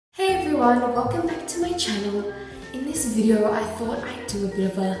everyone, welcome back to my channel. In this video I thought I'd do a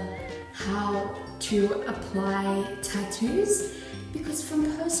bit of a how to apply tattoos, because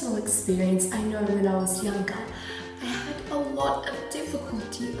from personal experience I know when I was younger I had a lot of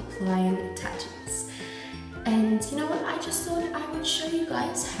difficulty applying tattoos. And you know what, I just thought I would show you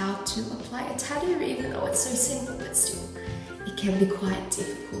guys how to apply a tattoo, even though it's so simple, but still it can be quite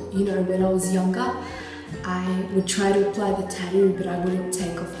difficult. You know, when I was younger I would try to apply the tattoo, but I wouldn't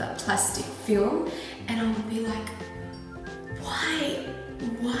take off that plastic film, and I would be like, why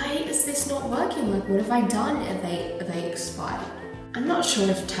is this not working? Like, what have I done? Are they expired? I'm not sure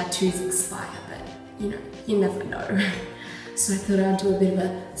if tattoos expire, but you know, you never know. So I thought I'd do a bit of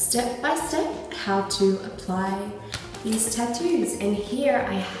a step-by-step how to apply these tattoos. And here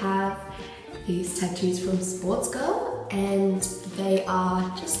I have these tattoos from Sports Girl, and they are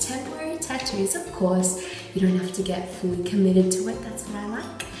just temporary tattoos. Of course, you don't have to get fully committed to it, that's what I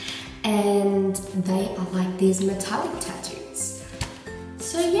like. And they are like these metallic tattoos.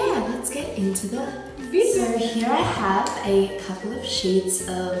 So yeah, let's get into the video. So here I have a couple of sheets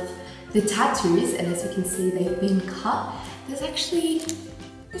of the tattoos, and as you can see they've been cut. There's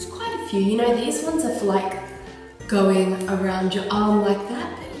quite a few. You know, these ones are for like going around your arm like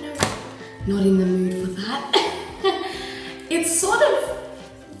that, but you know, not in the mood for that. It's sort of,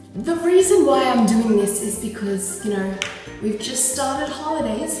 the reason why I'm doing this is because, you know, we've just started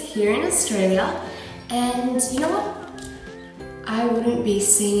holidays here in Australia, and you know what? I wouldn't be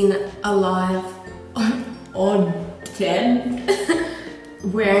seen alive or dead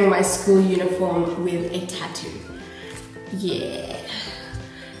wearing my school uniform with a tattoo. Yeah.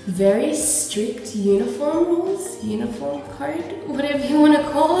 Very strict uniform rules, uniform code, whatever you want to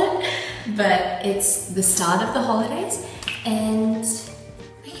call it. But it's the start of the holidays and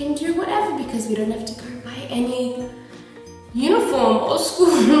we can do whatever because we don't have to go by any uniform or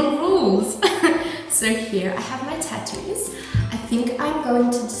school rules. So here I have my tattoos. I think I'm going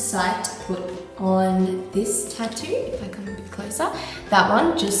to decide to put on this tattoo, if I come a bit closer, that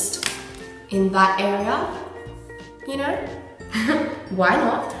one just in that area, you know, why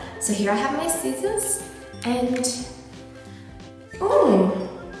not? So here I have my scissors and, oh,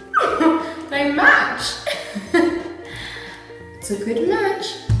 they match. It's a good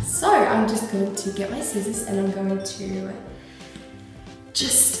match. So I'm just going to get my scissors and I'm going to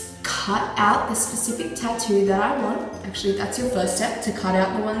just cut out the specific tattoo that I want. Actually, that's your first step, to cut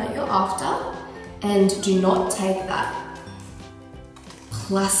out the one that you're after. And do not take that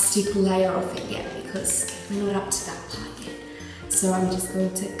plastic layer off it yet, because we're not up to that part yet. So I'm just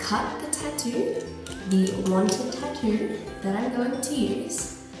going to cut the tattoo, the wanted tattoo that I'm going to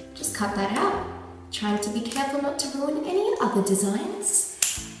use. Just cut that out, trying to be careful not to ruin any other designs.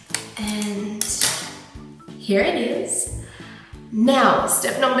 And here it is. Now,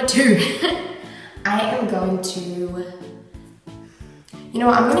 step number 2. I am going to, you know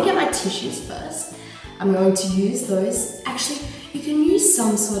what, I'm going to get my tissues first. I'm going to use those. Actually, you can use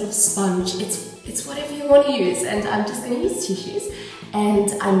some sort of sponge. It's whatever you want to use, and I'm just going to use tissues,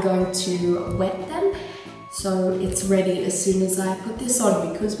 and I'm going to wet them so it's ready as soon as I put this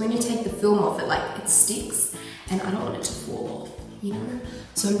on, because when you take the film off it sticks and I don't want it to fall off, you know.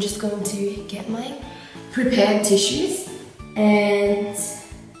 So I'm just going to get my prepared tissues and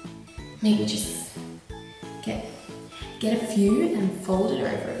maybe just get a few and fold it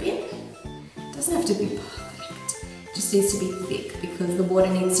over a bit. It doesn't have to be perfect, it just needs to be thick because the water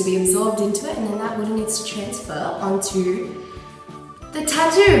needs to be absorbed into it, and then that water needs to transfer onto the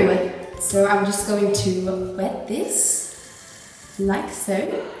tattoo. So I'm just going to wet this like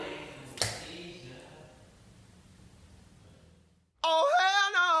so.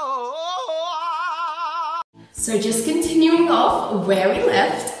 So just continuing off where we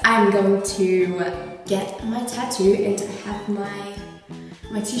left, I'm going to get my tattoo, and I have my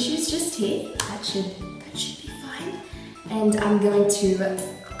tissues just here. That should be fine. And I'm going to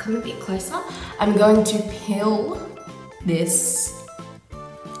come a bit closer. I'm going to peel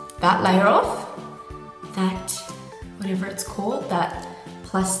that layer off, that whatever it's called, that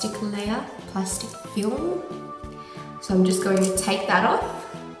plastic layer, plastic film. So I'm just going to take that off.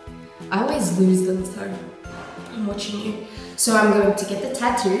 I always lose them, so I'm watching you. So I'm going to get the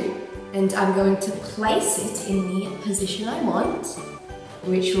tattoo and I'm going to place it in the position I want,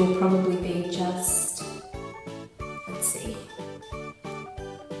 which will probably be just, let's see,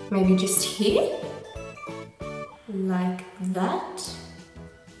 maybe just here, like that.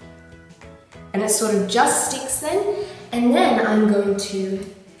 And it sort of just sticks then. And then I'm going to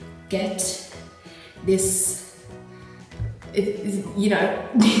get this, you know,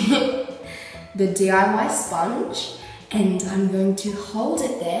 the DIY sponge, and I'm going to hold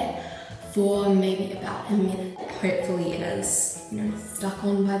it there for maybe about a minute. Hopefully it is, you know, stuck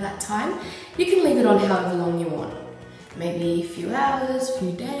on by that time. You can leave it on however long you want. Maybe a few hours, a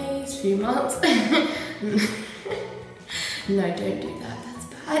few days, a few months. No, don't do that. That's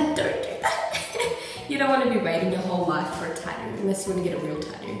bad. Don't do that. You don't want to be waiting your whole life for a tattoo unless you want to get a real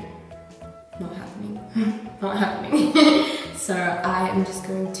tattoo. Not happening. Not happening. So I'm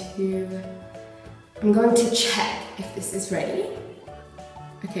going to check if this is ready.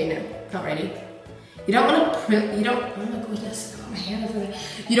 Okay, no, not ready. You don't want to oh my goodness, I got my hair over there.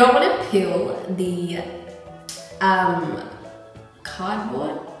 You don't want to peel the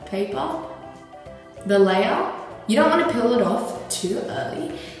cardboard paper, the layer. You don't want to peel it off too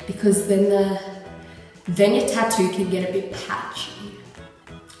early because then your tattoo can get a bit patchy.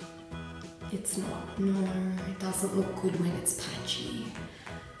 It's not, no, it doesn't look good when it's patchy.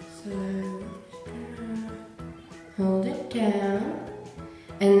 So, hold it down.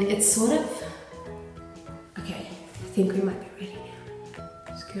 And it's sort of, okay, I think we might be ready now.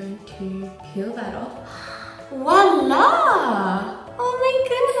 Just going to peel that off. Voila! Oh my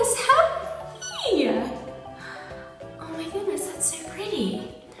goodness, how pretty! Oh my goodness, that's so pretty.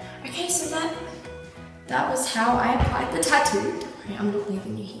 Okay, so that was how I applied the tattoo. Don't worry, I'm not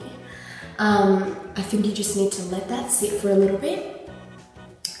leaving you here. I think you just need to let that sit for a little bit.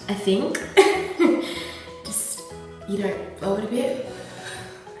 I think. Just, you know, blow it a bit.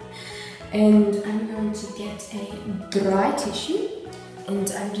 And I'm going to get a dry tissue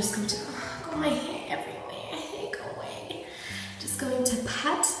and I'm just going to, got my hair everywhere, hair go away. Just going to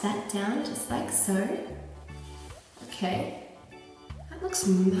pat that down just like so. Okay, that looks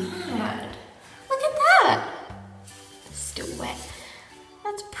mad. Look at that. Still wet.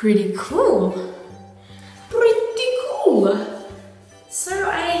 That's pretty cool. Pretty cool.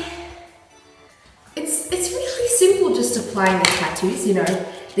 So it's really simple just applying the tattoos, you know.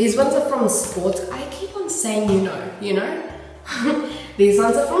 These ones are from Sports. I keep on saying you know. These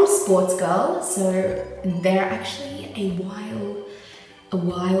ones are from Sports Girl, so they're actually a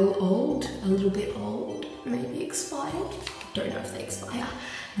while old, a little bit old, maybe expired. Don't know if they expire,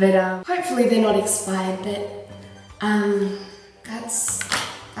 but hopefully they're not expired. But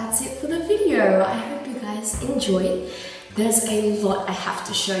that's it for the video. I hope you guys enjoyed. There's a lot I have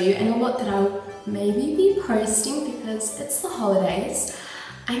to show you and a lot that I'll maybe be posting because it's the holidays.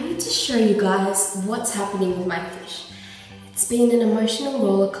 I need to show you guys what's happening with my fish. It's been an emotional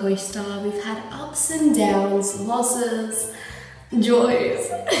roller coaster. We've had ups and downs, losses, joys.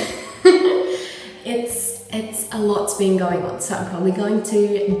 It's a lot's been going on, so I'm probably going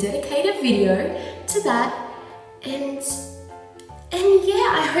to dedicate a video to that. And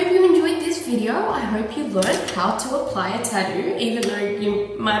yeah, I hope you enjoyed this video. I hope you learned how to apply a tattoo, even though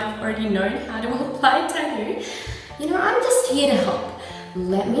you might have already known how to apply a tattoo. You know, I'm just here to help.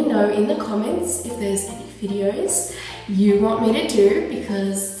 Let me know in the comments if there's any videos you want me to do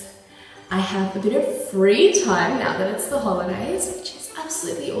because I have a bit of free time now that it's the holidays, which is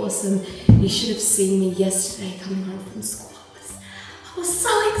absolutely awesome. You should have seen me yesterday coming home from school. I was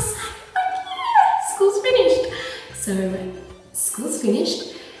so excited. Yeah, school's finished. So school's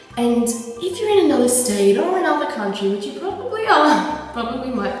finished, and if you're in another state or another country, which you probably are,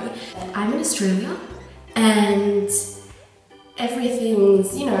 probably might be, I'm in Australia, and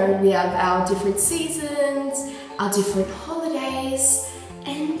everything's, you know, we have our different seasons, our different holidays,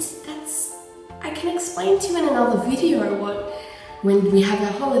 and I can explain to you in another video when we have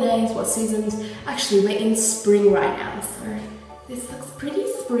our holidays, what seasons. Actually, we're in spring right now, so this looks pretty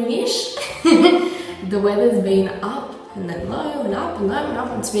springish. The weather's been up and then low and up and low and up,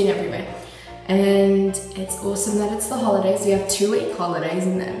 and it's been everywhere. And it's awesome that it's the holidays. We have 2-week holidays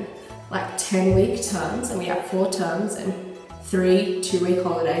and then like 10-week terms, and we have 4 terms and 3 2-week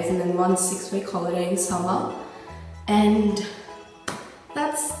holidays and then 1 6-week holiday in summer. And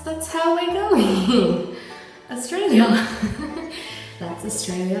that's how we're going. Australia. That's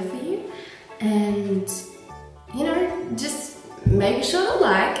Australia for you. And you know, just make sure to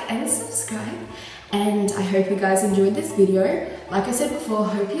like and subscribe. And I hope you guys enjoyed this video. Like I said before,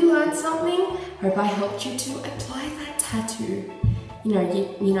 hope you learned something. Hope I helped you to apply that tattoo. You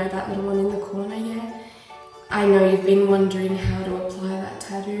know that little one in the corner, yeah? I know you've been wondering how to apply that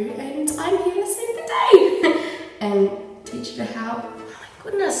tattoo, and I'm here to save the day and teach you how, oh my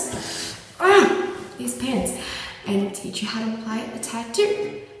goodness, these pants, and teach you how to apply a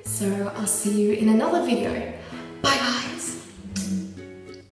tattoo. So I'll see you in another video. Bye bye.